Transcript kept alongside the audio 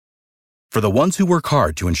For the ones who work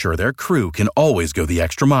hard to ensure their crew can always go the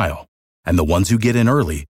extra mile, and the ones who get in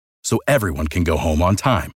early so everyone can go home on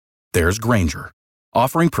time, there's Grainger,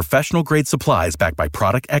 offering professional-grade supplies backed by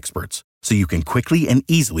product experts so you can quickly and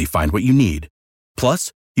easily find what you need.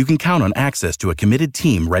 Plus, you can count on access to a committed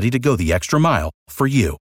team ready to go the extra mile for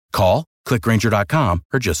you. Call, click Grainger.com,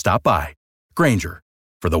 or just stop by. Grainger,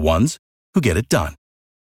 for the ones who get it done.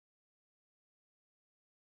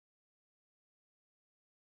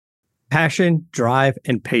 Passion, drive,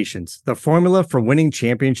 and patience. The formula for winning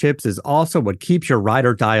championships is also what keeps your ride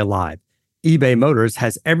or die alive. eBay Motors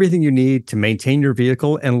has everything you need to maintain your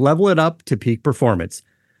vehicle and level it up to peak performance.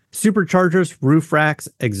 Superchargers, roof racks,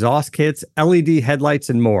 exhaust kits, LED headlights,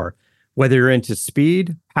 and more. Whether you're into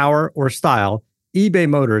speed, power, or style, eBay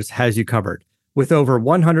Motors has you covered. With over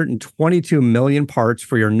 122 million parts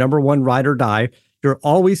for your number one ride or die, you'll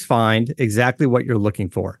always find exactly what you're looking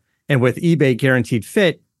for. And with eBay Guaranteed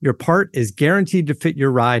Fit, your part is guaranteed to fit your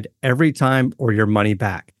ride every time or your money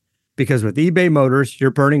back. Because with eBay Motors, you're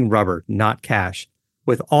burning rubber, not cash.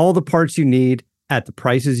 With all the parts you need at the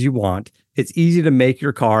prices you want, it's easy to make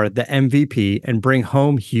your car the MVP and bring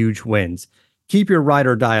home huge wins. Keep your ride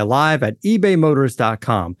or die alive at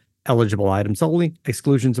ebaymotors.com. Eligible items only.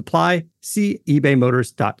 Exclusions apply. See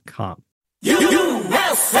ebaymotors.com.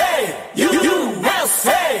 USA!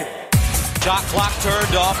 USA! Shot clock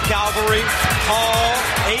turned off. Calvary. Hall.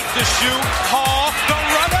 8 to shoot. Hall. The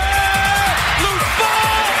runner. Loose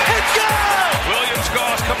ball. It's good. Williams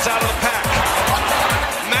Goss comes out of the pack.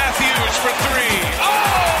 Matthews for 3.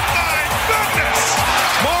 Oh, my goodness.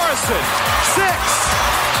 Morrison. 6.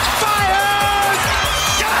 Fires.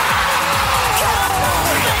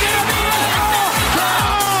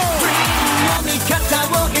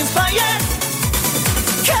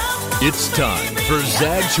 It's time for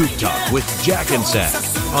Zags Hoop Talk with Jack and Zach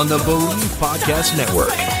on the Believe Podcast Network.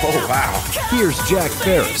 Oh, wow. Here's Jack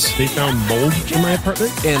Ferris. They found mold in my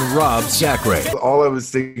apartment? And Rob Zachary. All I was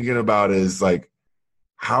thinking about is, like,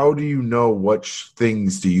 how do you know which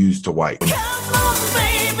things to use to wipe? Come on,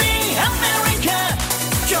 baby, America.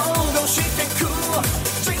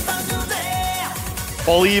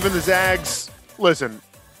 Believe in the Zags. Listen,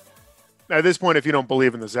 at this point, if you don't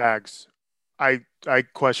believe in the Zags, I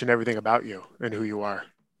question everything about you and who you are.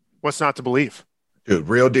 What's not to believe? Dude,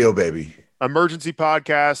 real deal, baby. Emergency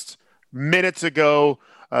podcast. Minutes ago,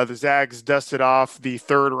 the Zags dusted off the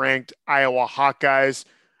third-ranked Iowa Hawkeyes.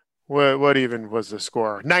 What even was the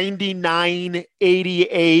score?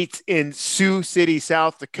 99-88 in Sioux City,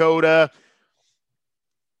 South Dakota.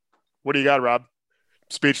 What do you got, Rob?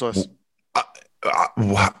 Speechless.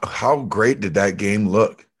 How great did that game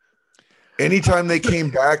look? Anytime they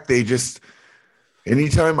came back,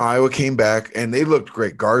 anytime Iowa came back, and they looked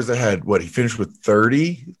great. Garza had, he finished with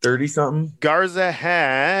 30-something? Garza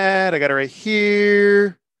had, I got it right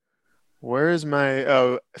here. Where's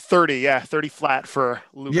my, 30, yeah, 30 flat for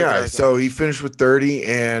Luka Garza. So he finished with 30,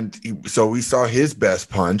 and so we saw his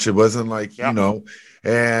best punch. It wasn't like, and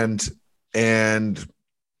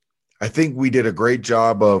I think we did a great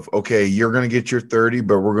job of, okay, you're going to get your 30,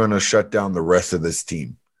 but we're going to shut down the rest of this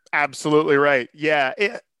team. Absolutely right. Yeah.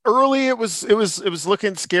 Early, it was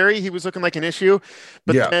looking scary. He was looking like an issue,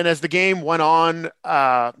 but then as the game went on,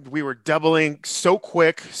 we were doubling so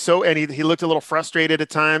quick. And he looked a little frustrated at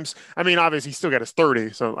times. I mean, obviously, he still got his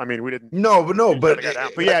 30. So I mean, we didn't. But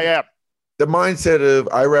yeah. The mindset of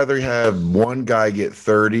I rather have one guy get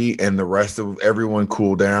 30 and the rest of everyone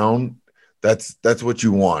cool down. That's what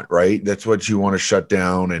you want, right? That's what you want to shut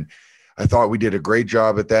down. And I thought we did a great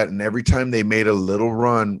job at that. And every time they made a little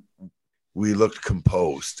run, we looked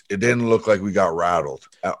composed. It didn't look like we got rattled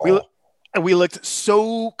at all. And we looked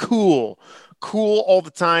so cool all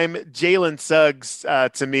the time. Jalen Suggs,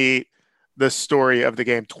 to me, the story of the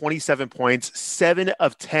game. 27 points, 7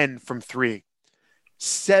 of 10 from 3.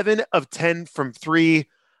 7 of 10 from 3,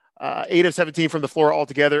 8 of 17 from the floor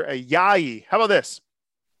altogether. Ayayi, how about this?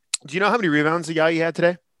 Do you know how many rebounds Ayayi had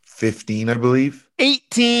today? 15, I believe.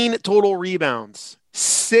 18 total rebounds.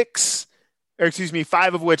 5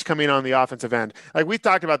 of which coming on the offensive end. Like we've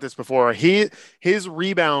talked about this before. His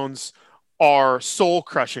rebounds are soul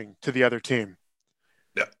crushing to the other team.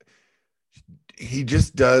 He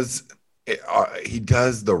just does. He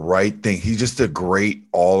does the right thing. He's just a great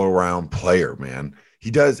all around player, man.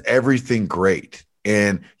 He does everything great,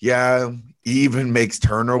 and he even makes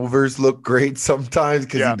turnovers look great sometimes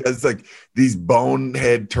because he does like these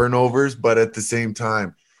bonehead turnovers, but at the same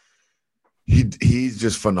time. He's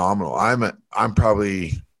just phenomenal. I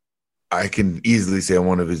can easily say I'm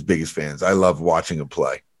one of his biggest fans. I love watching him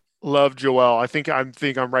play. Love Joel. I think I'm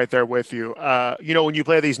right there with you. When you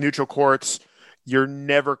play these neutral courts, You're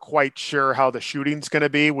never quite sure how the shooting's going to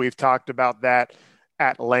be. We've talked about that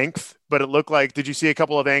at length, but it looked like, did you see a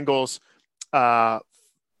couple of angles on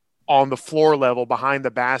the floor level behind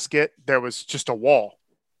the basket? There was just a wall,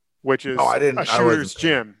 which is a shooter's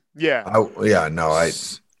gym. Yeah.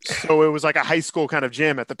 So it was like a high school kind of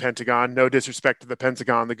gym at the Pentagon. No disrespect to the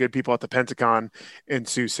Pentagon, the good people at the Pentagon in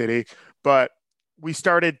Sioux City. But we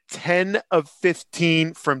started 10 of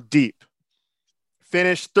 15 from deep.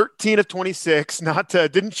 Finished 13 of 26.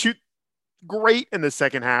 Didn't shoot great in the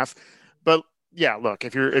second half. But yeah, look,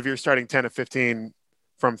 if you're starting 10 of 15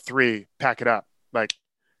 from three, pack it up. Like,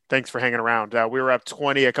 thanks for hanging around. We were up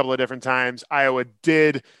 20 a couple of different times. Iowa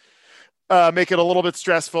did make it a little bit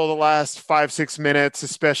stressful the last 5-6 minutes,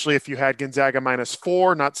 especially if you had Gonzaga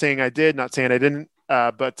 -4. Not saying I did, not saying I didn't.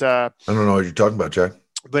 But I don't know what you're talking about, Jack.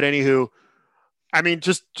 But anywho, I mean,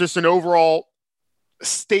 just an overall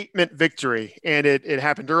statement victory. And it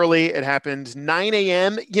happened early. It happened 9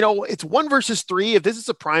 a.m. It's 1 versus 3. If this is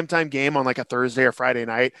a primetime game on like a Thursday or Friday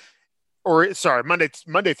night,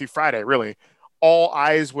 Monday through Friday, really, all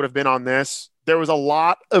eyes would have been on this. There was a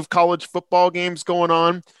lot of college football games going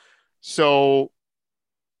on. So,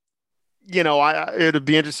 it'd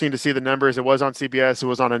be interesting to see the numbers. It was on CBS. It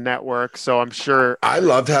was on a network. So I'm sure. I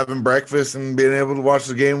loved having breakfast and being able to watch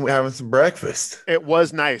the game having some breakfast. It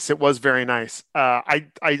was nice. It was very nice. I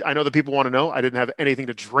know that people want to know. I didn't have anything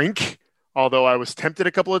to drink, although I was tempted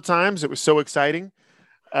a couple of times. It was so exciting.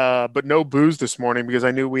 But no booze this morning because I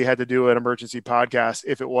knew we had to do an emergency podcast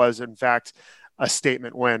if it was, in fact, a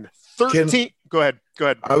statement win. 13. Go ahead.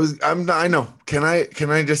 I know. Can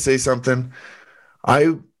I just say something?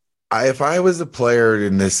 If I was a player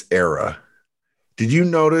in this era, did you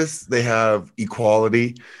notice they have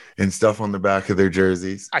equality and stuff on the back of their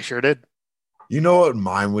jerseys? I sure did. You know what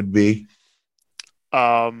mine would be?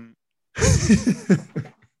 I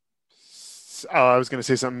was going to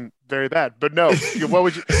say something very bad, but no. What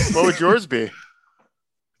would yours be?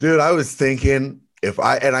 Dude, I was thinking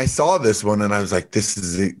I saw this one and I was like, this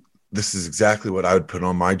is exactly what I would put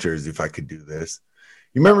on my jersey if I could do this.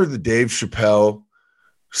 You remember the Dave Chappelle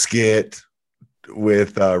skit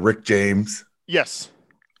with Rick James? Yes.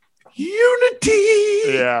 Unity.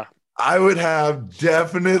 Yeah. I would have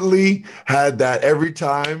definitely had that every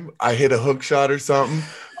time I hit a hook shot or something.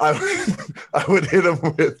 I would hit him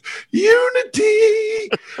with Unity.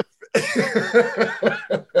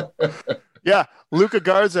 Yeah. Luca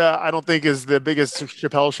Garza, I don't think is the biggest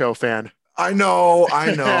Chappelle Show fan. I know.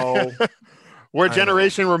 We're a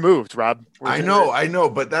generation removed, Rob. I know,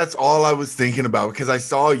 but that's all I was thinking about because I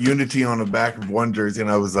saw Unity on the back of one jersey and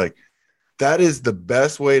I was like, that is the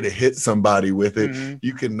best way to hit somebody with it. Mm-hmm.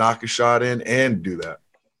 You can knock a shot in and do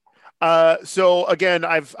that. So again,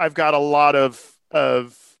 I've got a lot of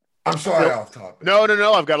I'm sorry, off topic. No.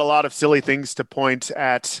 I've got a lot of silly things to point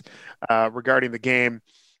at regarding the game.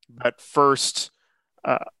 But first,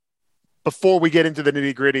 before we get into the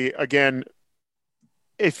nitty-gritty, again,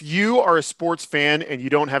 if you are a sports fan and you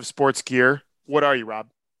don't have sports gear, what are you, Rob?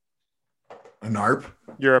 A NARP?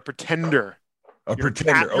 You're a pretender.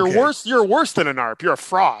 Pretender. You're worse than a NARP. You're a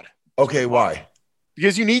fraud. Okay, why?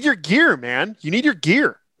 Because you need your gear, man. You need your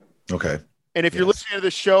gear. Okay. And if you're listening to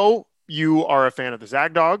the show, you are a fan of the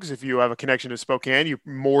Zag Dogs. If you have a connection to Spokane, you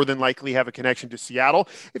more than likely have a connection to Seattle.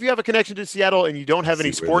 If you have a connection to Seattle and you don't have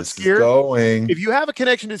any sports gear, if you have a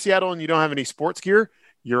connection to Seattle and you don't have any sports gear,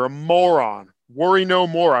 you're a moron. Worry no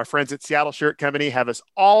more. Our friends at Seattle Shirt Company have us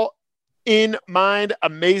all in mind.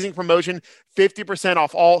 Amazing promotion. 50%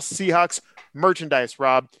 off all Seahawks merchandise,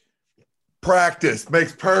 Rob. Practice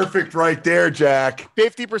makes perfect right there, Jack.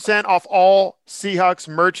 50% off all Seahawks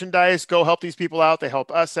merchandise. Go help these people out. They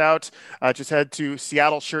help us out. Just head to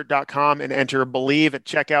seattleshirt.com and enter Believe at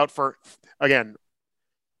checkout for, again,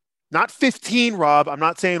 not 15, Rob. I'm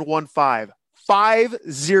not saying 15.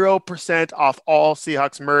 50% off all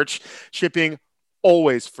Seahawks merch. Shipping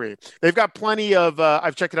always free. They've got plenty of,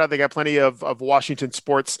 I've checked it out. They got plenty of Washington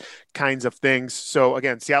sports kinds of things. So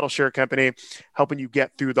again, Seattle Shirt Company helping you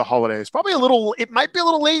get through the holidays. It might be a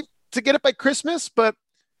little late to get it by Christmas, but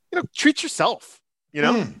treat yourself,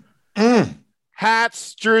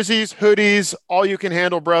 Hats, jerseys, hoodies, all you can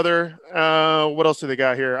handle, brother. What else do they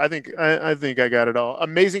got here? I think I got it all.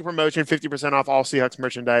 Amazing promotion, 50% off all Seahawks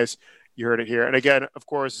merchandise. You heard it here. And again, of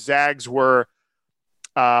course, Zags were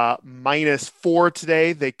 -4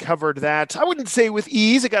 today. They covered that. I wouldn't say with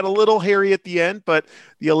ease. It got a little hairy at the end, but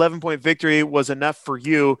the 11-point victory was enough for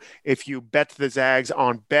you if you bet the Zags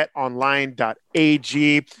on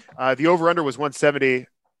betonline.ag. The over-under was 170.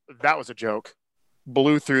 That was a joke.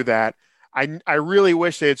 Blew through that. I really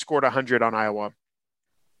wish they had scored 100 on Iowa,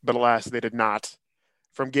 but alas, they did not.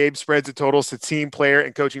 From game spreads to totals to team player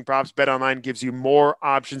and coaching props, BetOnline gives you more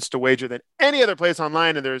options to wager than any other place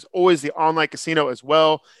online, and there's always the online casino as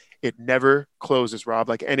well. It never closes, Rob,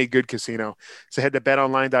 like any good casino. So head to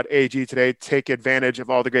betonline.ag today. Take advantage of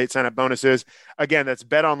all the great sign-up bonuses. Again, that's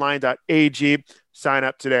betonline.ag. Sign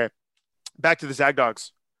up today. Back to the Zag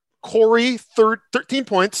Dogs. Corey, 13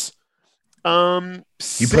 points.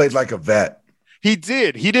 He played like a vet. He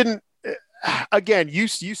did. He didn't. Again, you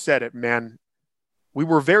said it, man. We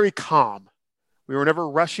were very calm. We were never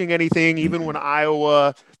rushing anything, even when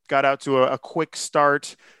Iowa got out to a quick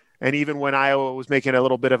start, and even when Iowa was making a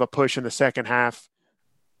little bit of a push in the second half.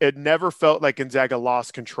 It never felt like Gonzaga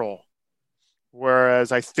lost control.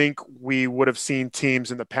 Whereas I think we would have seen teams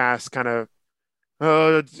in the past kind of,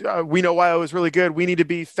 we know Iowa is really good. We need to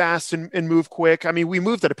be fast and move quick. I mean, we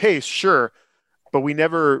moved at a pace, sure, but we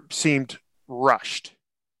never seemed rushed,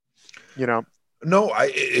 you know? No,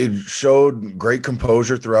 it showed great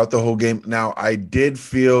composure throughout the whole game. Now, I did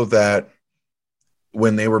feel that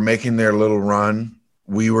when they were making their little run,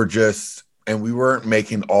 we weren't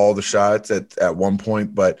making all the shots at one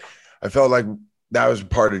point, but I felt like that was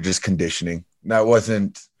part of just conditioning. That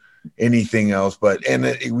wasn't anything else,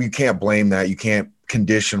 we can't blame that. You can't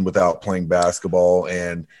condition without playing basketball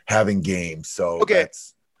and having games. So okay,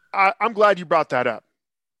 I'm glad you brought that up.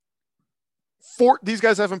 These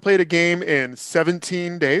guys haven't played a game in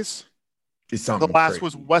 17 days. The last crazy.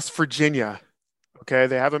 was West Virginia. Okay,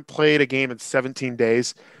 they haven't played a game in 17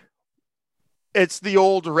 days. It's the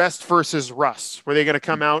old rest versus rust. Were they going to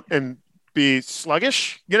come out and be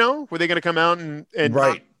sluggish? You know, were they going to come out and right.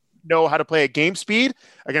 not know how to play at game speed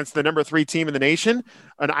against the number 3 team in the nation,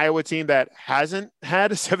 an Iowa team that hasn't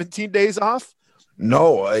had 17 days off?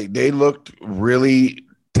 No, they looked really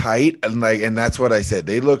tight, and that's what I said.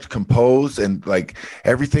 They looked composed, and like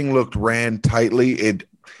everything ran tightly.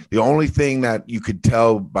 The only thing that you could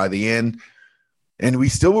tell by the end, and we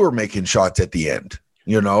still were making shots at the end,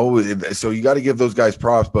 you know. So you got to give those guys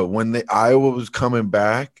props. But when Iowa was coming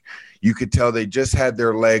back, you could tell they just had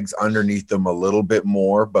their legs underneath them a little bit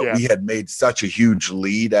more. But we had made such a huge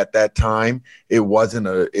lead at that time. It wasn't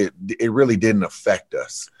it really didn't affect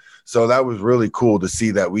us. So that was really cool to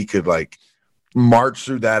see that we could like march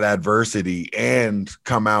through that adversity and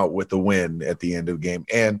come out with the win at the end of the game.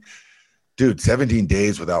 And dude, 17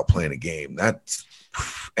 days without playing a game,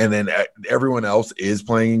 and then everyone else is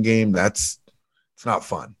playing a game. It's not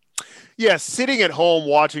fun. Yeah. Sitting at home,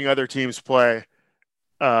 watching other teams play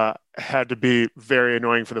had to be very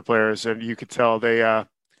annoying for the players. And you could tell they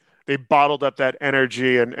bottled up that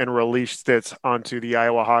energy and released it onto the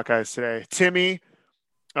Iowa Hawkeyes today. Timmy,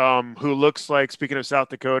 who looks like, speaking of South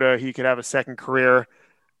Dakota, he could have a second career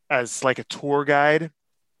as like a tour guide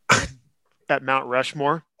at Mount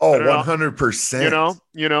Rushmore. Oh, 100%.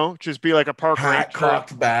 You know, just be like a park hat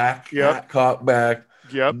cocked back. Yep. Hat cocked back.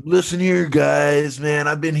 Yep. Listen here, guys, man,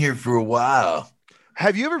 I've been here for a while.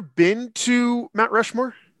 Have you ever been to Mount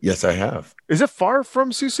Rushmore? Yes, I have. Is it far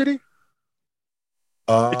from Sioux City?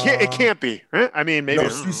 It can't be. Right? I mean, maybe. No,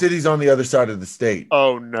 Sioux City's on the other side of the state.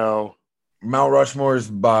 Oh no. Mount Rushmore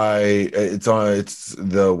is it's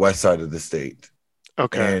the west side of the state.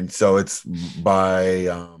 Okay. And so it's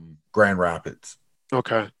by Grand Rapids.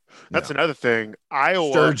 Okay. That's another thing.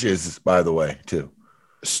 Iowa. Sturgis, by the way, too.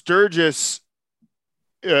 Sturgis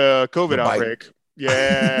COVID outbreak.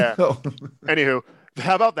 Yeah. Anywho,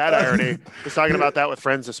 how about that irony? I was talking about that with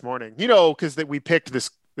friends this morning. You know, because we picked this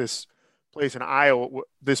place in Iowa,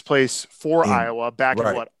 Iowa back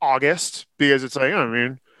in August, because it's like, I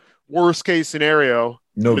mean, worst case scenario,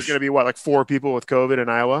 there's going to be like 4 people with COVID in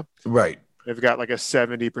Iowa. Right. They've got like a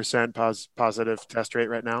 70% positive test rate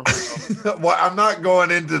right now. Well, I'm not going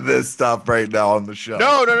into this stuff right now on the show.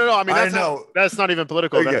 No. I mean, that's not even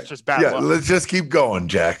political. Okay. That's just bad luck. Let's just keep going,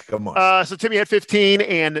 Jack. Come on. So Timmy had 15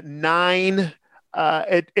 and 9.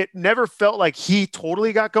 It never felt like he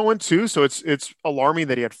totally got going too. So it's alarming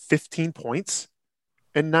that he had 15 points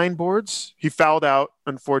and 9 boards. He fouled out,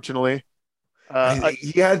 unfortunately.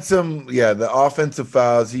 He had some, the offensive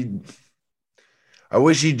fouls. I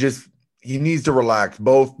wish he needs to relax.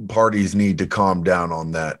 Both parties need to calm down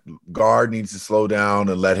on that. Guard needs to slow down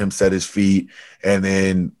and let him set his feet. And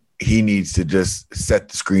then he needs to just set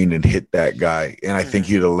the screen and hit that guy. And I think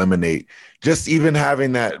he'd eliminate just even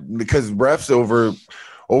having that, because refs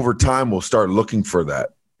over time will start looking for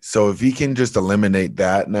that. So if he can just eliminate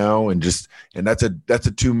that now and that's a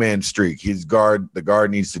 2-man streak. The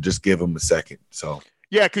guard needs to just give him a second. So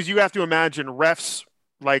yeah, because you have to imagine refs,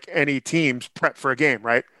 like any teams, prep for a game,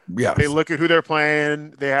 right? Yeah. They look at who they're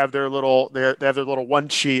playing. They have their little one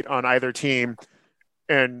sheet on either team,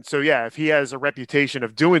 And so, yeah, if he has a reputation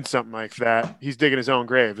of doing something like that, he's digging his own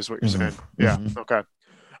grave, is what you're saying. Yeah. Okay.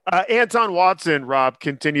 Anton Watson, Rob,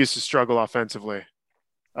 continues to struggle offensively.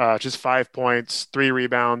 Just 5 points, 3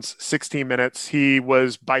 rebounds, 16 minutes. He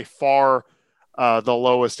was by far the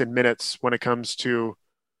lowest in minutes when it comes to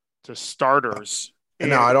starters. And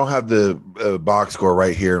now I don't have the box score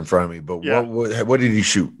right here in front of me, but Yeah. what did he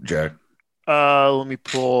shoot, Jack? Let me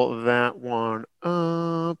pull that one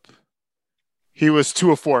up. He was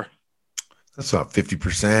 2 of 4. That's about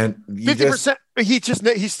 50%. 50%.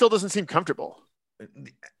 He still doesn't seem comfortable.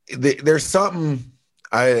 There's something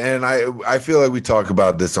I feel like we talk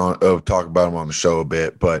about him on the show a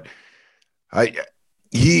bit, but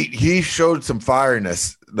he showed some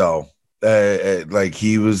fireness though. Like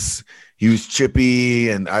he was chippy,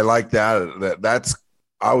 and I like that.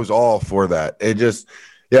 I was all for that. It just,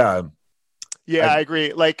 yeah. Yeah, I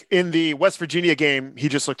agree. Like in the West Virginia game, he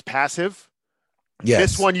just looked passive. Yes.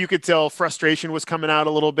 This one, you could tell frustration was coming out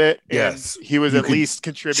a little bit. And yes. He was at least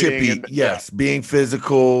contributing. Chippy, being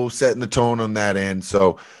physical, setting the tone on that end.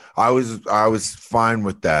 So I was fine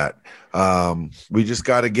with that. We just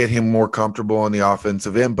got to get him more comfortable on the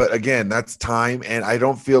offensive end. But again, that's time. And I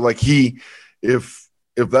don't feel like if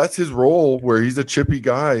that's his role where he's a chippy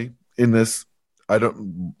guy in this, I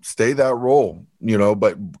don't stay that role,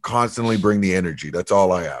 but constantly bring the energy. That's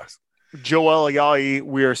all I ask. Joel Ayayi,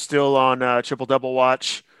 we are still on triple double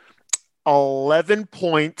watch. 11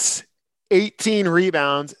 points, 18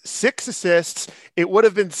 rebounds, 6 assists. It would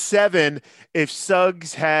have been 7 if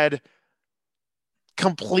Suggs had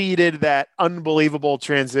completed that unbelievable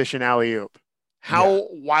transition alley-oop. How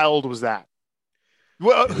wild was that?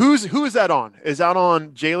 Well, who is that on? Is that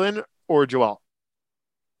on Jalen or Joel?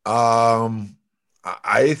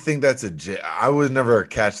 I think that's I was never a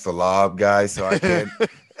catch the lob guy, so I can't.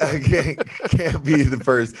 I can't be the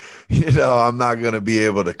first. I'm not going to be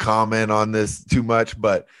able to comment on this too much,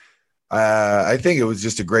 but I think it was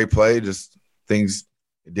just a great play. Just things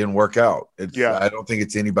it didn't work out. I don't think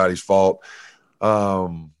it's anybody's fault.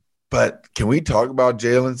 But can we talk about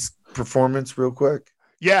Jalen's performance real quick?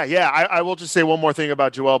 Yeah. I will just say one more thing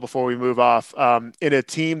about Joel before we move off. In a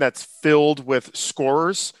team that's filled with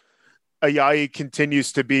scorers, Ayayi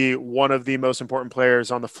continues to be one of the most important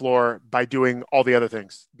players on the floor by doing all the other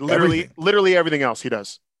things. Literally everything else he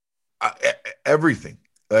does. Everything.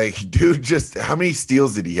 Like, dude, just how many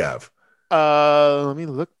steals did he have? Let me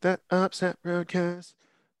look that up. Snap broadcast.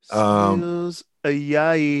 Steals.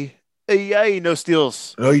 Ayayi, no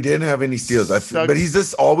steals. No, he didn't have any steals. But he's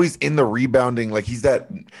just always in the rebounding. Like he's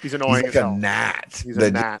annoying. He's like a gnat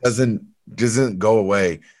that doesn't go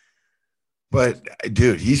away. But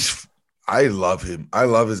dude, I love him. I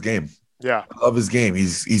love his game. Yeah. I love his game.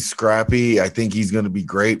 He's scrappy. I think he's going to be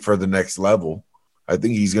great for the next level. I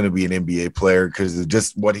think he's going to be an NBA player because of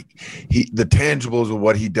just what the tangibles of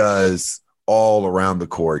what he does all around the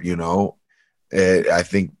court, I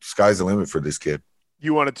think sky's the limit for this kid.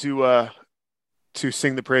 You wanted to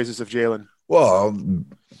sing the praises of Jalen. Well,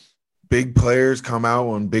 big players come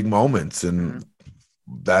out in big moments, and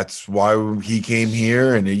that's why he came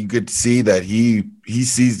here, and you could see that he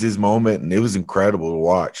seized his moment, and it was incredible to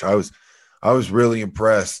watch. I was really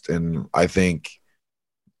impressed, and I think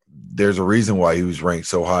there's a reason why he was ranked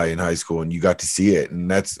so high in high school, and you got to see it, and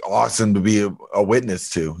that's awesome to be a witness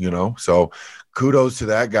to, So kudos to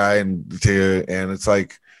that guy, and it's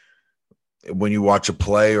like when you watch a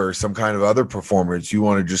play or some kind of other performance, you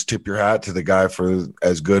want to just tip your hat to the guy for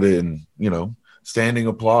as good and standing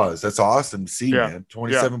applause. That's awesome to see, man.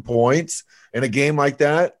 27 points in a game like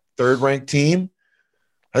that, third-ranked team.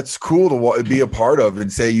 That's cool to be a part of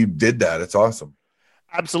and say you did that. It's awesome.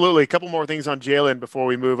 Absolutely. A couple more things on Jalen before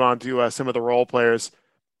we move on to some of the role players.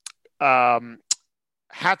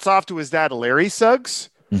 Hats off to his dad, Larry Suggs,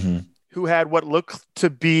 who had what looked to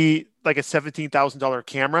be like a $17,000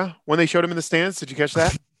 camera when they showed him in the stands. Did you catch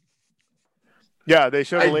that? Yeah, they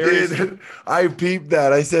showed Larry. I peeped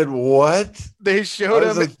that. I said, what? They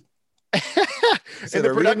showed him.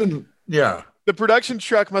 The production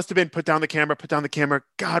truck must have been put down the camera.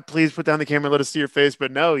 God, please put down the camera. Let us see your face.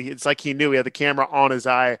 But no, it's like he knew he had the camera on his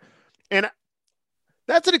eye. And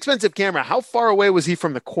that's an expensive camera. How far away was he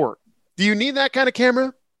from the court? Do you need that kind of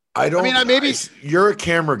camera? Maybe you're a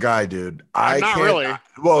camera guy, dude. Not really.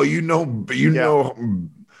 Well, you know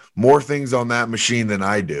more things on that machine than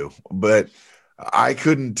I do, but I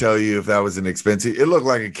couldn't tell you if that was an expensive. It looked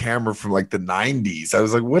like a camera from like the 90s. I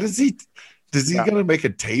was like, what is he? Is he going to make a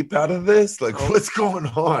tape out of this? Like, what's going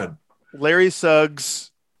on? Larry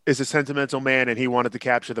Suggs is a sentimental man, and he wanted to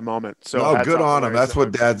capture the moment. So good on him. That's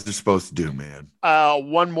what dads are supposed to do, man.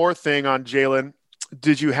 One more thing on Jalen.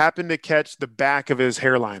 Did you happen to catch the back of his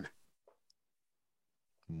hairline?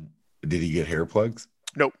 Did he get hair plugs?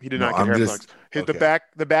 Nope, he did No, not get I'm hair just- plugs. okay.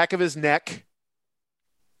 The back of his neck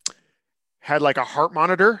had like a heart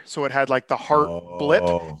monitor, so it had like the heart blip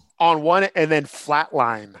Oh. on one and then flat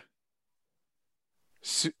line.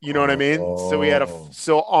 So, you know what I mean? So we had Oh.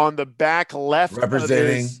 so on the back left of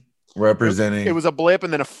representing. it was a blip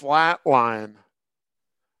and then a flat line.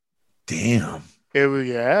 Damn. It was,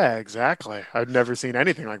 yeah, exactly. I've never seen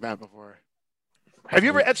anything like that before. Have you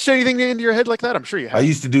ever etched anything into your head like that? I'm sure you have. I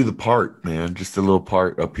used to do the part, man. Just a little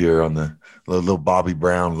part up here on the little Bobby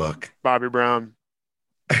Brown look. Bobby Brown,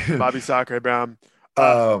 Bobby Sacre Brown.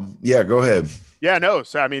 Yeah, go ahead. Yeah, no.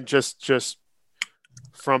 So I mean, just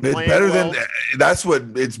from It's playing better well, than that's what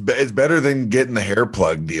it's better than getting the hair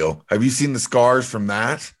plug deal. Have you seen the scars from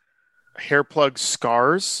that? hair plug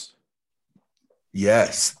scars.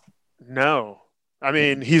 Yes. No, I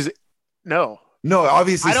mean no. No,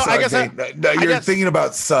 obviously, I don't- I Suggs guess ain't- no, you're guess- thinking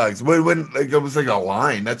about Suggs. When like, it was like a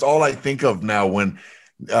line. That's all I think of now when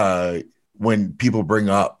people bring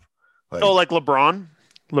up. Like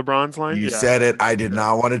LeBron's line. You Yeah. said it. I did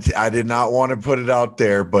not want to. I did not want to put it out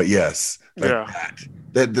there, but yes, Yeah.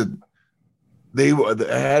 they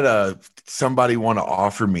had somebody want to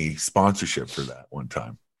offer me sponsorship for that one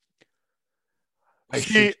time.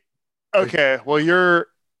 Okay, well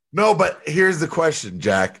No, but here's the question,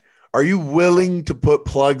 Jack. Are you willing to put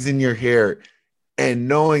plugs in your hair and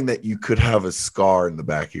knowing that you could have a scar in the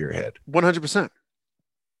back of your head? 100%.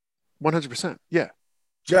 100%. Yeah.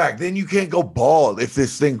 Jack, then you can't go bald if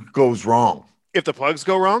this thing goes wrong. If the plugs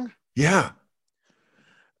go wrong, Yeah.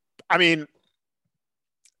 I mean,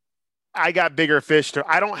 I got bigger fish to.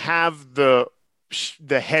 I don't have the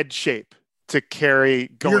head shape to carry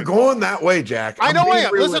going. You're going that way, Jack. I know I'm I being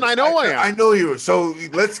am. realistic. Listen, I know I am. I know you. So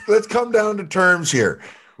let's come down to terms here.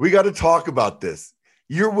 We got to talk about this.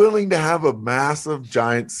 You're willing to have a massive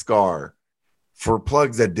giant scar for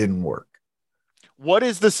plugs that didn't work. What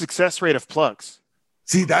is the success rate of plugs?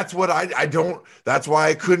 See, that's what I don't. That's why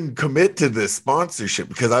I couldn't commit to this sponsorship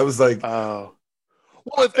because I was like, Oh.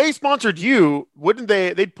 Well, if they sponsored you, wouldn't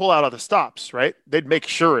they? They'd pull out all the stops, right? They'd make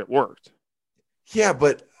sure it worked. yeah,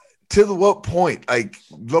 but to what point? Like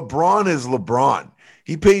LeBron is LeBron.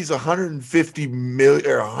 He pays 150 million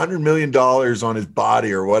or $100 million on his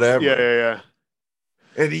body or whatever. Yeah.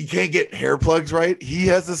 And he can't get hair plugs right. He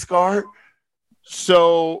has a scar.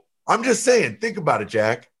 So I'm just saying, think about it,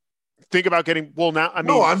 Jack. think about getting. Well, now I mean,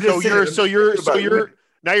 No, I'm just saying, so you're think about it.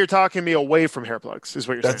 now you're talking me away from hair plugs. Is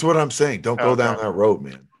what you're That's saying? what I'm saying. Don't go down Okay. that road,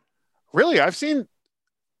 man. Really, I've seen.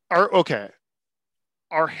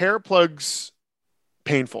 Are hair plugs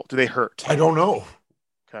painful? Do they hurt? I don't know.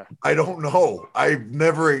 Okay. I don't know. I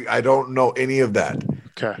don't know any of that.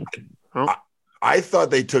 Okay. I thought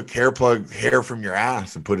they took hair from your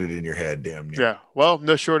ass and put it in your head. Damn near. Yeah. Well,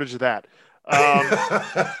 no shortage of that.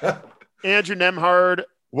 Andrew Nemhard.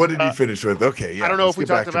 What did you finish with? Okay. Yeah. I don't know let's if we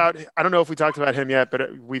get back talked to- about. I don't know if we talked about him yet,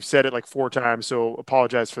 but we've said it like 4 times. So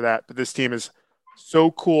apologize for that. But this team is so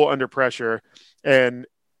cool under pressure, and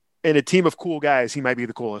in a team of cool guys, he might be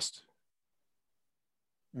the coolest.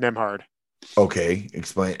 Nemhard. Okay.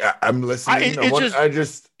 Explain. I'm listening.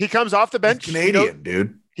 He comes off the bench. He's Canadian,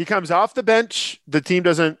 dude. He comes off the bench. The team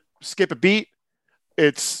doesn't skip a beat.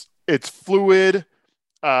 It's fluid.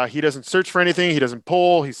 He doesn't search for anything. He doesn't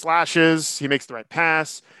pull. He slashes. He makes the right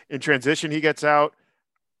pass. In transition, he gets out.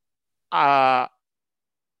 I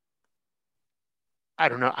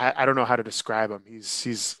don't know. I don't know how to describe him.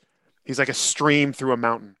 He's like a stream through a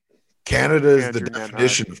mountain. Canada is the Andrew Nemhard.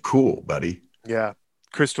 definition of cool, buddy. Yeah,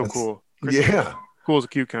 crystal That's- cool. Crystal Yeah. cool as a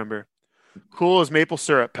cucumber. Cool as maple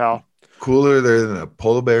syrup, pal. Cooler than a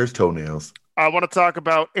polar bear's toenails. I want to talk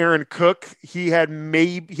about Aaron Cook. He had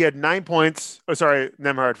 9 points. Oh, sorry,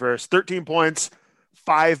 Nemhard first. 13 points,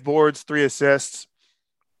 5 boards, 3 assists.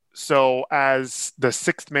 So as the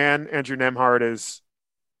 6th man, Andrew Nemhard is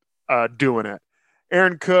doing it.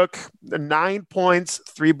 Aaron Cook, 9 points,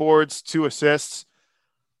 3 boards, 2 assists.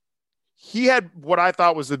 He had what I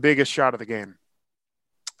thought was the biggest shot of the game.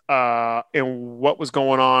 And what was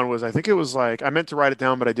going on was, I think it was like, I meant to write it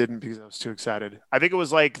down, but I didn't because I was too excited. I think it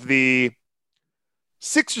was like the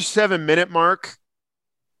 6 or 7 minute mark.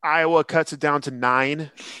 Iowa cuts it down to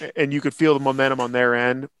 9, and you could feel the momentum on their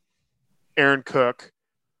end. Aaron Cook,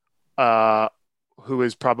 who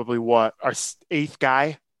is probably our 8th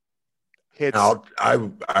guy, hits.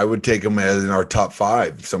 I would take him as in our top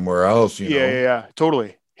 5 somewhere else. You know? Yeah,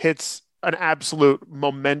 totally. Hits an absolute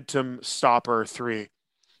momentum stopper 3.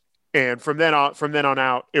 And from then on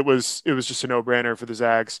out, it was just a no-brainer for the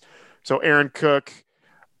Zags. So Aaron Cook,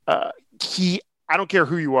 I don't care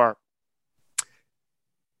who you are.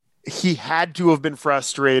 he had to have been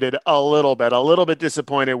frustrated a little bit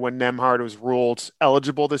disappointed when Nemhard was ruled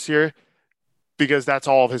eligible this year, because that's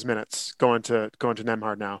all of his minutes going to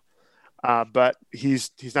Nemhard now. But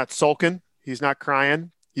he's not sulking, he's not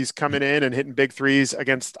crying. He's coming in and hitting big threes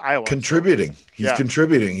against Iowa. Contributing. He's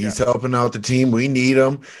contributing. He's helping out the team. We need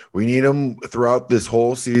him. We need him throughout this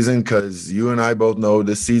whole season, because you and I both know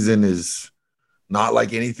this season is not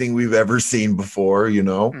like anything we've ever seen before,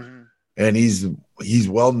 and he's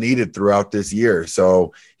well needed throughout this year.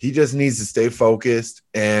 So he just needs to stay focused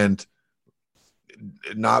and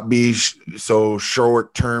not be so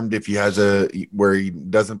short-termed. If he has where he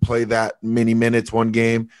doesn't play that many minutes one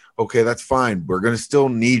game, okay, that's fine. We're going to still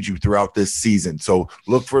need you throughout this season. So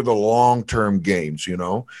look for the long-term games,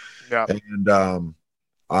 Yeah. And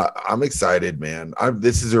I'm excited, man.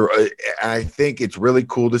 I think it's really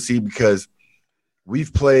cool to see, because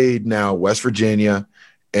we've played now West Virginia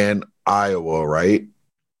and Iowa, right?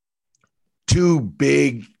 Two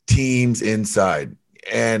big teams inside.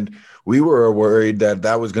 And we were worried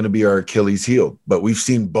that was going to be our Achilles heel, but we've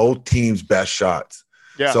seen both teams' best shots.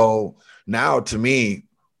 Yeah. So now, to me,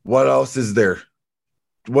 what else is there?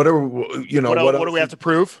 What do we have to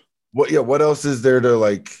prove? What else is there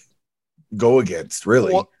to go against,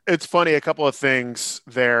 really? Well, it's funny, a couple of things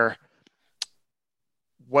there.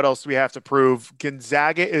 What else do we have to prove?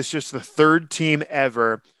 Gonzaga is just the third team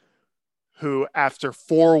ever who, after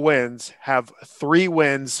 4 wins, have 3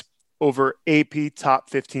 wins over AP top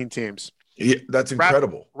 15 teams. Yeah, that's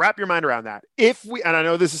incredible. Wrap your mind around that. And I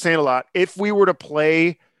know this is saying a lot, if we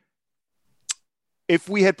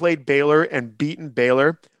had played Baylor and beaten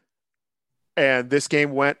Baylor, and this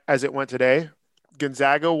game went as it went today,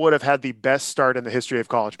 Gonzaga would have had the best start in the history of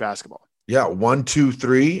college basketball. Yeah, 1, 2,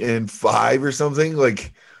 3, and 5 or something.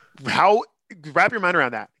 Wrap your mind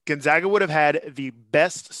around that. Gonzaga would have had the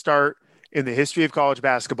best start in the history of college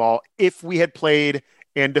basketball if we had played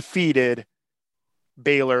and defeated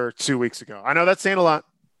Baylor 2 weeks ago. I know that's saying a lot,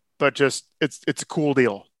 but just it's a cool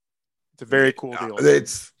deal. It's a very cool deal.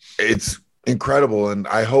 It's incredible, and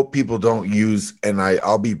I hope people don't use. And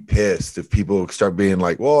I'll be pissed if people start being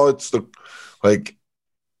like, "Well, it's the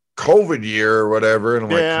COVID year or whatever." And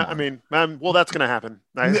I'm well, that's going to happen.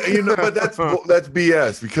 But that's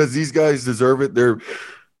BS, because these guys deserve it.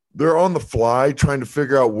 They're on the fly trying to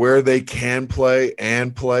figure out where they can play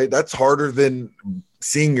and play. That's harder than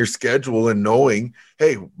seeing your schedule and knowing,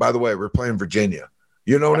 hey, by the way, we're playing Virginia.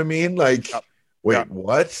 You know what I mean?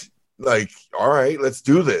 What? All right, let's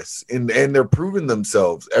do this. And they're proving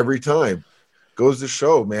themselves every time. Goes to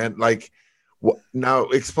show, man. Now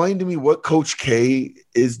explain to me what Coach K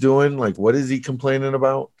is doing. What is he complaining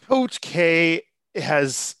about? Coach K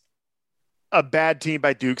has a bad team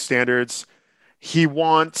by Duke standards.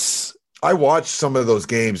 I watched some of those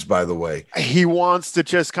games, by the way. He wants to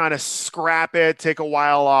just kind of scrap it, take a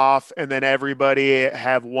while off, and then everybody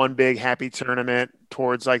have one big happy tournament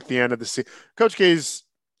towards the end of the season. Coach K's,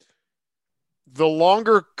 the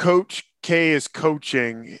longer Coach K is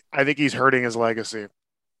coaching, I think he's hurting his legacy.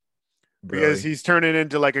 Because he's turning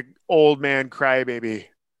into an old man crybaby.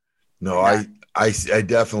 No, I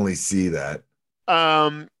definitely see that.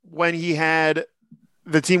 When he had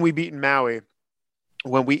the team we beat in Maui,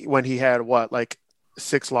 when he had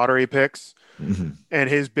 6 lottery picks, and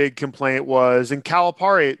his big complaint was, and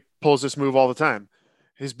Calipari pulls this move all the time.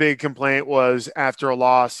 His big complaint was, after a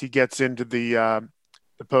loss, he gets into the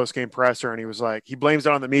post-game presser, and he blames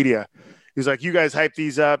it on the media. He's like, you guys hype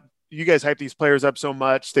these up. You guys hype these players up so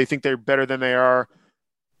much. They think they're better than they are.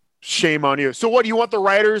 Shame on you. So what, do you want the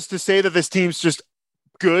writers to say that this team's just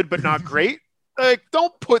good but not great?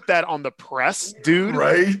 Don't put that on the press, dude.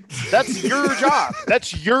 Right? That's your job.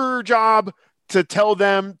 That's your job to tell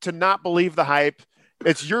them to not believe the hype.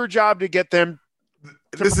 It's your job to get them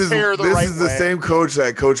to prepare the right way. This is the same coach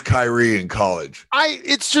that coached Kyrie in college. I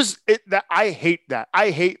hate that.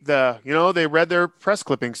 I hate they read their press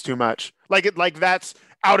clippings too much. That's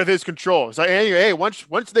out of his control. It's hey,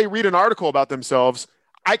 once they read an article about themselves,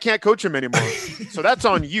 I can't coach them anymore. So that's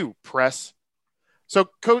on you, press. So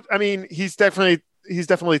coach, he's definitely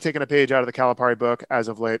taken a page out of the Calipari book as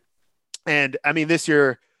of late. And this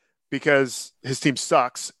year, because his team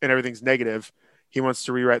sucks and everything's negative, he wants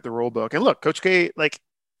to rewrite the rule book. And look, Coach K,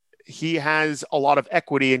 he has a lot of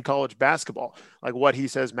equity in college basketball. What he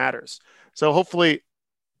says matters. So hopefully,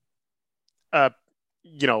 the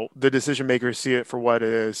decision makers see it for what it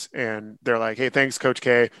is, and they're like, hey, thanks, Coach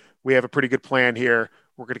K. We have a pretty good plan here.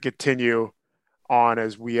 We're going to continue on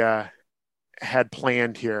as we had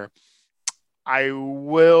planned here. I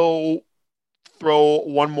will throw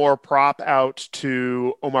one more prop out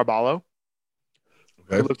to Omar Ballo,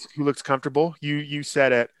 who looks comfortable. You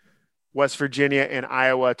said it. West Virginia and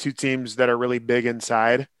Iowa, two teams that are really big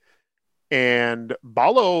inside. And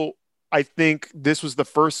Ballo, I think this was the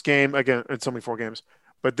first game, again, it's only 4 games,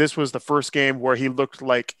 but this was the first game where he looked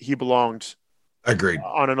like he belonged Agreed.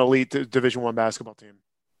 on an elite Division I basketball team.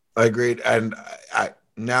 Agreed. And I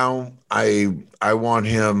want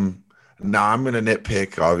him. Now I'm going to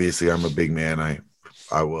nitpick. Obviously, I'm a big man.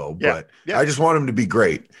 I will, but I just want him to be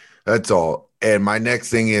great. That's all. And my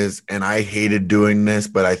next thing is, and I hated doing this,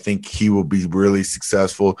 but I think he will be really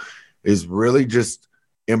successful, is really just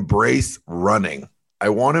embrace running. I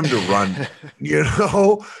want him to run,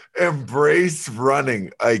 embrace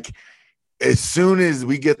running. Like, as soon as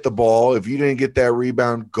we get the ball, if you didn't get that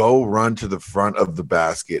rebound, go run to the front of the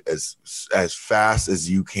basket as fast as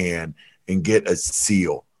you can and get a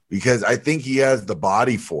seal, because I think he has the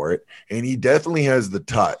body for it, and he definitely has the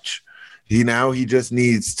touch. He just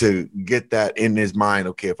needs to get that in his mind.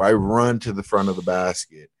 Okay, if I run to the front of the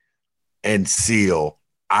basket and seal,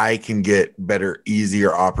 I can get better,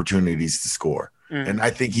 easier opportunities to score. And I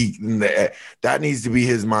think that needs to be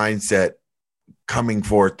his mindset coming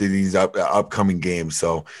forth in these upcoming games.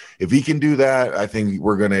 So if he can do that, I think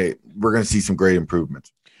we're gonna see some great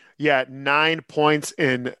improvements. Yeah, 6 points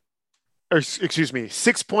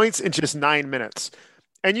in just 9 minutes.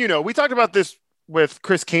 And we talked about this with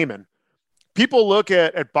Chris Kaman. People look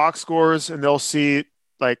at box scores and they'll see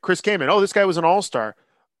like Chris Kaman. Oh, this guy was an all-star.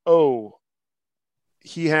 Oh,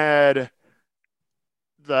 he had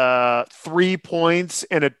the 3 points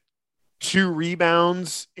and 2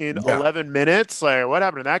 rebounds in 11 minutes. Like, what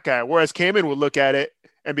happened to that guy? Whereas Kaman would look at it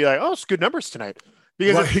and be like, oh, it's good numbers tonight.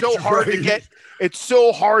 Because it's so hard to get. It's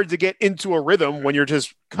so hard to get into a rhythm when you're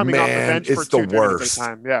just coming off the bench for 2 minutes at a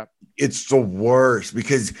time. Yeah, it's the worst,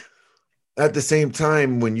 because at the same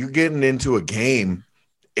time, when you're getting into a game,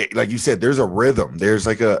 like you said, there's a rhythm. There's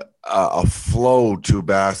like a flow to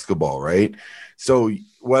basketball, right? So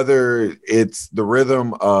whether it's the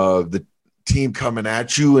rhythm of the team coming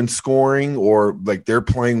at you and scoring, or like they're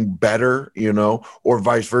playing better, or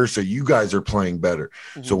vice versa, you guys are playing better.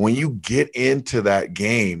 Mm-hmm. So when you get into that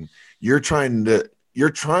game, you're trying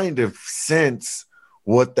to sense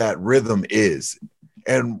what that rhythm is,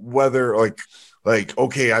 and whether like,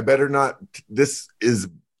 okay, I better not, this is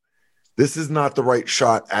not the right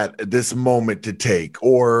shot at this moment to take,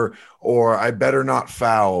 or I better not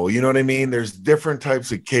foul. You know what I mean? There's different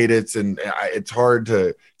types of cadence, and it's hard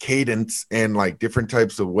to cadence and like different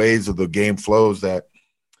types of ways of the game flows, that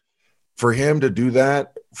for him to do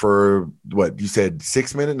that for what you said,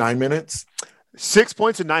 9 minutes, 6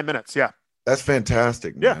 points in 9 minutes. Yeah. That's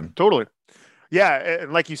fantastic, man. Yeah, totally. Yeah.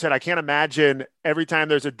 And like you said, I can't imagine every time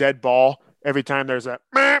there's a dead ball, every time there's a,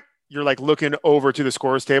 you're like looking over to the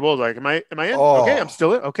scorer's table. Like, am I in? Oh. Okay. I'm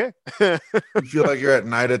still in. Okay. You feel like you're at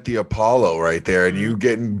Night at the Apollo right there, and you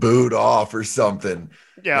getting booed off or something.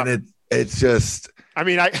 Yeah. And it's just, I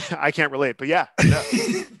mean, I can't relate, but yeah.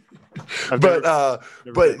 But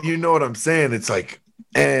you know what I'm saying? It's like,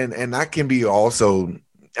 and that can be also,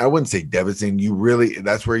 I wouldn't say devastating.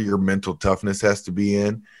 That's where your mental toughness has to be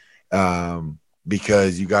in,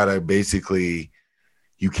 because you got to basically,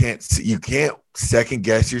 you can't second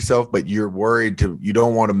guess yourself, but you're worried you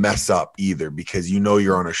don't want to mess up either, because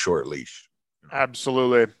you're on a short leash.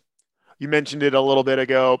 Absolutely. You mentioned it a little bit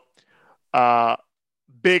ago.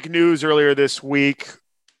 Big news earlier this week,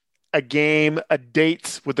 a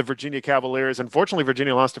date with the Virginia Cavaliers. Unfortunately,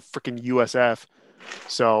 Virginia lost to freaking USF.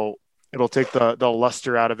 So it'll take the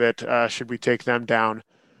luster out of it should we take them down.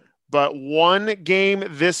 But one game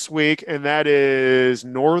this week, and that is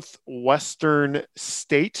Northwestern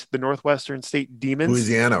State, the Northwestern State Demons.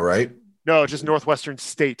 Louisiana, right? No, just Northwestern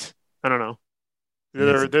State. I don't know.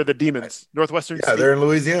 They're the Demons. Northwestern State. Yeah, they're in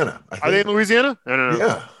Louisiana. Are they in Louisiana? I don't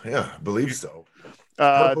know. Yeah, I believe so.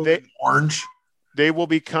 Orange. They will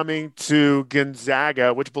be coming to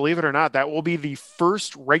Gonzaga, which, believe it or not, that will be the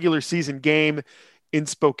first regular season game in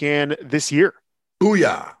Spokane this year.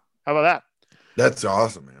 Booyah. How about that? That's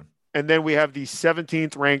awesome, man. And then we have the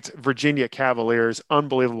 17th ranked Virginia Cavaliers.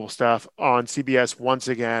 Unbelievable stuff on CBS once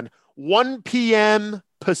again. 1 p.m.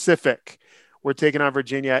 Pacific. We're taking on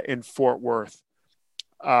Virginia in Fort Worth.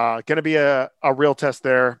 Going to be a real test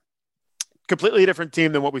there. Completely different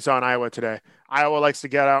team than what we saw in Iowa today. Iowa likes to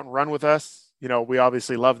get out and run with us. We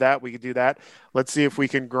obviously love that. We could do that. Let's see if we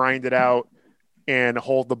can grind it out and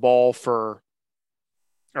hold the ball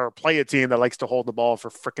or play a team that likes to hold the ball for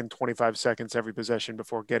frickin' 25 seconds every possession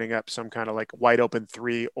before getting up some kind of like wide open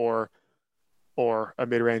 3 or a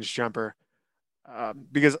mid-range jumper.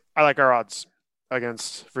 Because I like our odds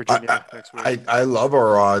against Virginia next week. I love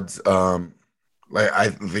our odds. I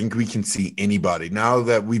think we can see anybody now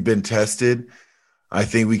that we've been tested. I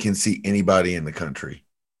think we can see anybody in the country.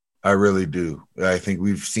 I really do. I think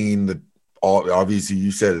we've seen obviously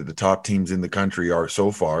you said it, the top teams in the country are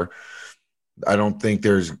so far. I don't think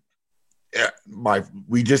there's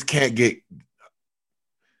we just can't get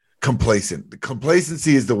complacent.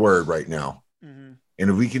 Complacency is the word right now. Mm-hmm. And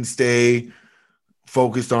if we can stay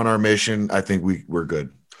focused on our mission, I think we're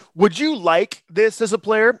good. Would you like this as a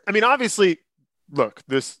player? I mean, obviously, look,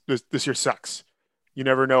 this year sucks. You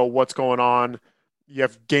never know what's going on. You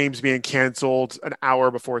have games being canceled an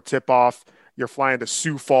hour before tip-off. You're flying to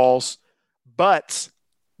Sioux Falls. But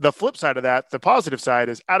the flip side of that, the positive side,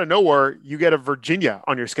 is out of nowhere, you get a Virginia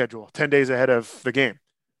on your schedule 10 days ahead of the game.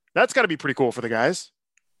 That's got to be pretty cool for the guys.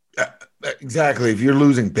 Exactly. If you're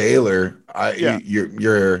losing Baylor,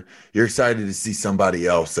 you're excited to see somebody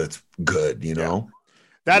else that's good, you know? Yeah.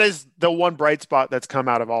 That is the one bright spot that's come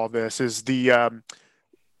out of all of this is the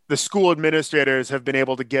school administrators have been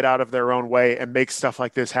able to get out of their own way and make stuff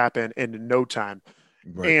like this happen in no time.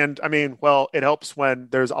 Right. And I mean, well, it helps when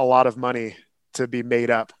there's a lot of money to be made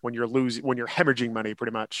up when you're hemorrhaging money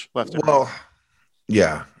pretty much left and right.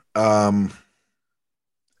 Yeah.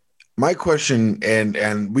 My question,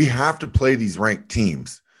 and we have to play these ranked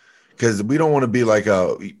teams because we don't want to be like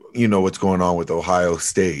what's going on with Ohio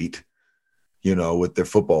State, with their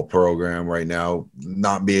football program right now,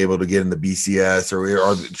 not be able to get in the BCS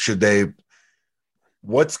or should they?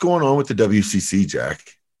 What's going on with the WCC,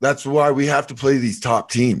 Jack? That's why we have to play these top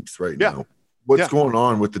teams right now. What's going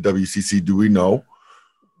on with the WCC? Do we know?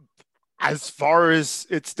 As far as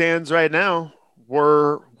it stands right now,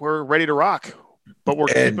 we're ready to rock, but we're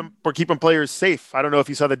keeping players safe. I don't know if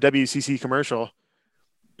you saw the WCC commercial,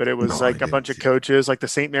 but it was a bunch of coaches, like the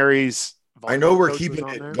St. Mary's. I know we're keeping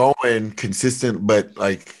it going consistent, but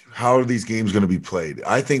like, how are these games going to be played?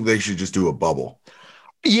 I think they should just do a bubble.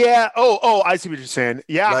 Yeah. Oh, I see what you're saying.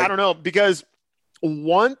 Yeah, I don't know, because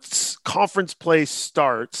once conference play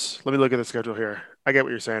starts, let me look at the schedule here. I get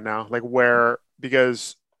what you're saying now.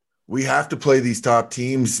 Because we have to play these top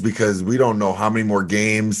teams because we don't know how many more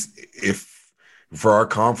games for our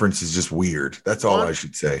conference is just weird. That's all I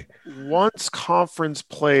should say. Once conference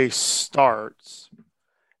play starts,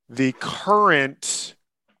 the current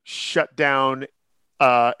shutdown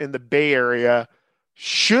in the Bay Area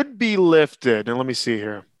should be lifted. And let me see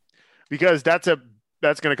here, because that's going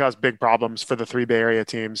to cause big problems for the 3 Bay Area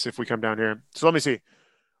teams if we come down here. So let me see.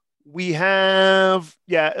 We have,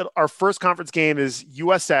 our first conference game is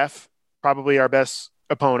USF, probably our best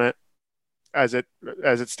opponent as it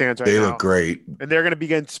stands right now. They look great. And they're going to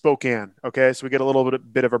begin Spokane. Okay, so we get a little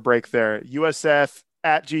bit of a break there. USF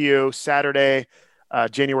at GU Saturday,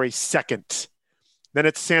 January 2nd. Then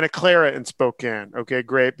it's Santa Clara in Spokane. Okay,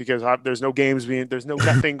 great, because there's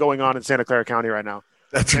nothing going on in Santa Clara County right now.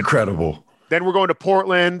 That's incredible. Then we're going to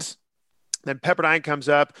Portland. Then Pepperdine comes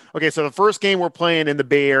up. Okay, so the first game we're playing in the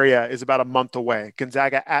Bay Area is about a month away.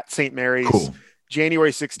 Gonzaga at St. Mary's, cool.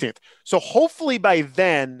 January 16th. So hopefully by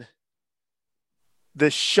then, the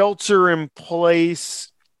shelter in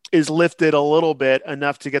place is lifted a little bit,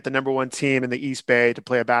 enough to get the number 1 team in the East Bay to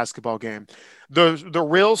play a basketball game. The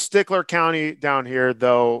real stickler county down here,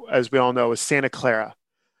 though, as we all know, is Santa Clara.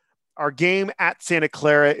 Our game at Santa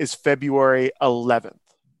Clara is February 11th.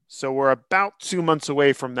 So we're about 2 months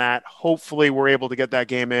away from that. Hopefully we're able to get that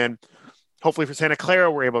game in. Hopefully for Santa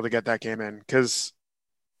Clara, we're able to get that game in. Because,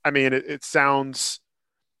 I mean, it sounds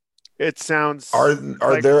Are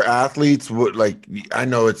there athletes I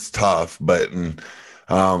know it's tough, but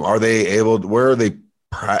are they able? Where are they?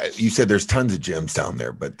 You said there's tons of gyms down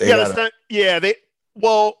there, but it's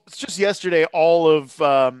just yesterday.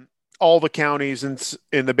 All the counties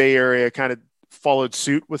in the Bay Area kind of followed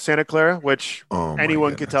suit with Santa Clara, which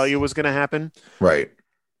anyone could tell you was going to happen. Right.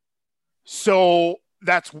 So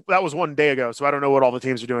that was 1 day ago. So I don't know what all the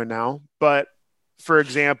teams are doing now. But for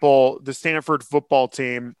example, the Stanford football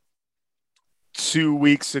team 2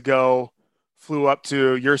 weeks ago flew up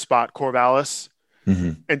to your spot, Corvallis,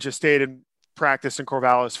 and just stayed in practice in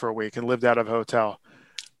Corvallis for a week and lived out of a hotel.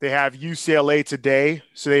 They have UCLA today.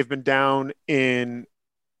 So they've been down in,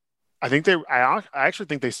 I actually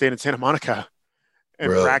think they stayed in Santa Monica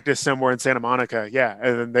and practiced somewhere in Santa Monica. Yeah.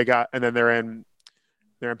 And then they're in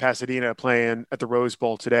Pasadena playing at the Rose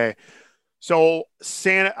Bowl today. So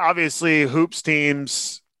obviously hoops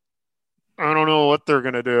teams, I don't know what they're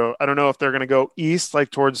going to do. I don't know if they're going to go east, like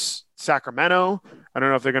towards Sacramento. I don't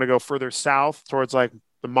know if they're going to go further south towards like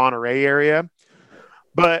the Monterey area.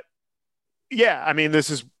 But yeah, I mean, this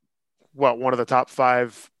is one of the top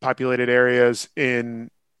 5 populated areas in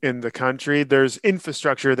the country. There's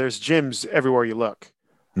infrastructure, there's gyms everywhere you look.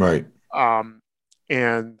 Right.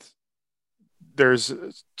 And there's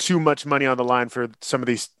too much money on the line for some of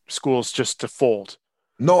these schools just to fold.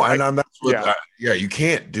 No, and that's what. Yeah, you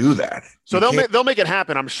can't do that. So they'll make it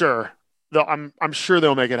happen. I'm sure. I'm sure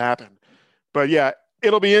they'll make it happen. But yeah,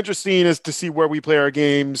 it'll be interesting as to see where we play our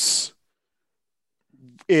games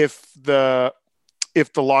if the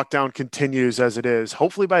lockdown continues as it is.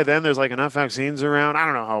 Hopefully by then there's like enough vaccines around. I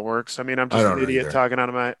don't know how it works. I mean, I'm just an idiot talking out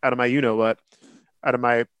of my you know what, out of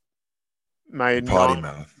my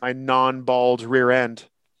non-bald rear end.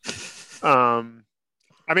 I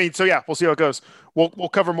mean, so yeah, we'll see how it goes. We'll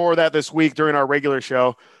cover more of that this week during our regular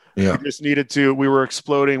show. Yeah. We just needed to. We were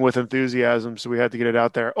exploding with enthusiasm, so we had to get it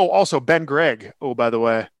out there. Oh, also Ben Gregg. Oh, by the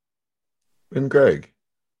way, Ben Gregg.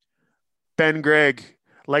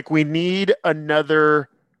 Like, we need another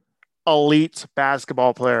elite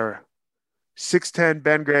basketball player. 6'10"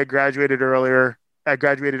 Ben Gregg graduated earlier,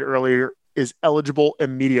 is eligible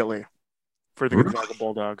immediately for the Gonzaga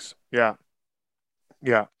Bulldogs. Yeah.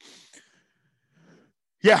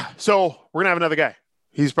 So we're gonna have another guy.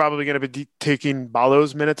 He's probably going to be taking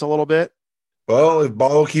Ballo's minutes a little bit. Well, if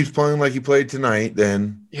Ballo keeps playing like he played tonight,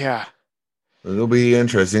 then it'll be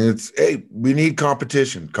interesting. We need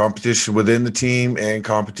competition within the team and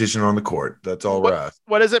competition on the court. That's all we're asking.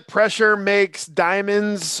 What is it? Pressure makes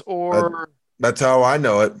diamonds, or that's how I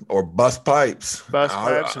know it. Or bust pipes. Makes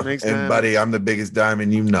diamonds. Buddy, I'm the biggest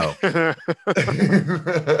diamond you know.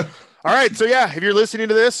 All right, so yeah, if you're listening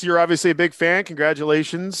to this, you're obviously a big fan.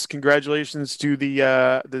 Congratulations to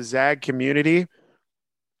the Zag community.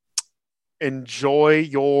 Enjoy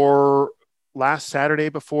your last Saturday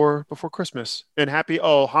before Christmas, and happy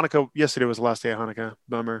Hanukkah. Yesterday was the last day of Hanukkah.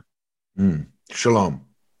 Bummer. Shalom.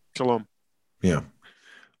 Yeah.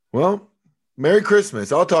 Well, Merry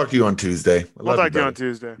Christmas. I'll talk to you on Tuesday. I'll talk to you on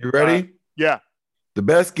Tuesday. You ready? Yeah. The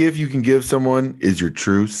best gift you can give someone is your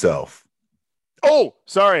true self. Oh,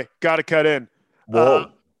 sorry. Got to cut in.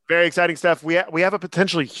 Whoa. Very exciting stuff. We have a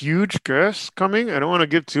potentially huge guest coming. I don't want to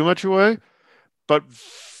give too much away, but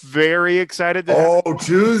very excited to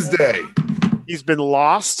Tuesday. He's been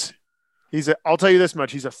lost. I'll tell you this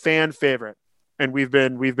much. He's a fan favorite, and we've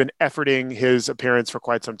been efforting his appearance for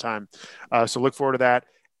quite some time. So look forward to that.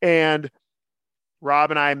 And Rob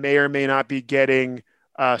and I may or may not be getting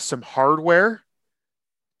some hardware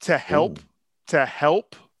to help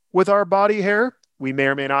with our body hair. We may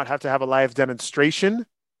or may not have to have a live demonstration.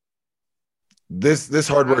 This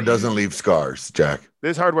hardware doesn't leave scars, Jack.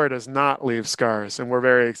 This hardware does not leave scars, and we're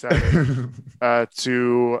very excited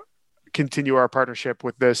to continue our partnership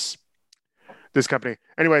with this company.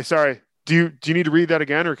 Anyway, sorry. Do you need to read that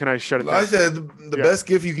again, or can I shut it down? I said the best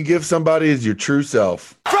gift you can give somebody is your true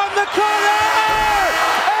self. From the corner,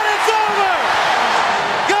 and it's over.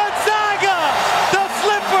 Gonzaga, the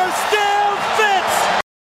slipper still fits.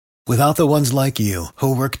 Without the ones like you,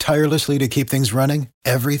 who work tirelessly to keep things running,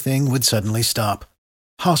 everything would suddenly stop.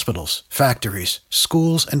 Hospitals, factories,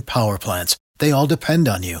 schools, and power plants, they all depend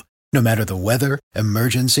on you. No matter the weather,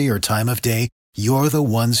 emergency, or time of day, you're the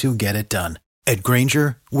ones who get it done. At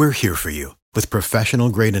Grainger, we're here for you with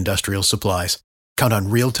professional-grade industrial supplies. Count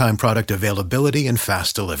on real-time product availability and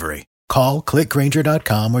fast delivery. Call,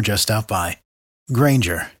 clickgrainger.com, or just stop by.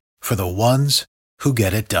 Grainger, for the ones who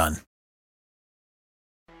get it done.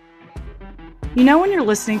 You know when you're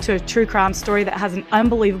listening to a true crime story that has an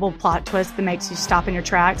unbelievable plot twist that makes you stop in your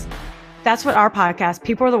tracks? That's what our podcast,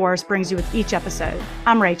 People Are the Worst, brings you with each episode.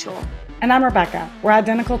 I'm Rachel. And I'm Rebecca. We're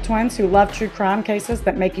identical twins who love true crime cases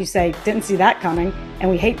that make you say, didn't see that coming,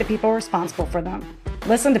 and we hate the people responsible for them.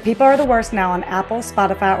 Listen to People Are the Worst now on Apple,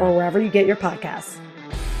 Spotify, or wherever you get your podcasts.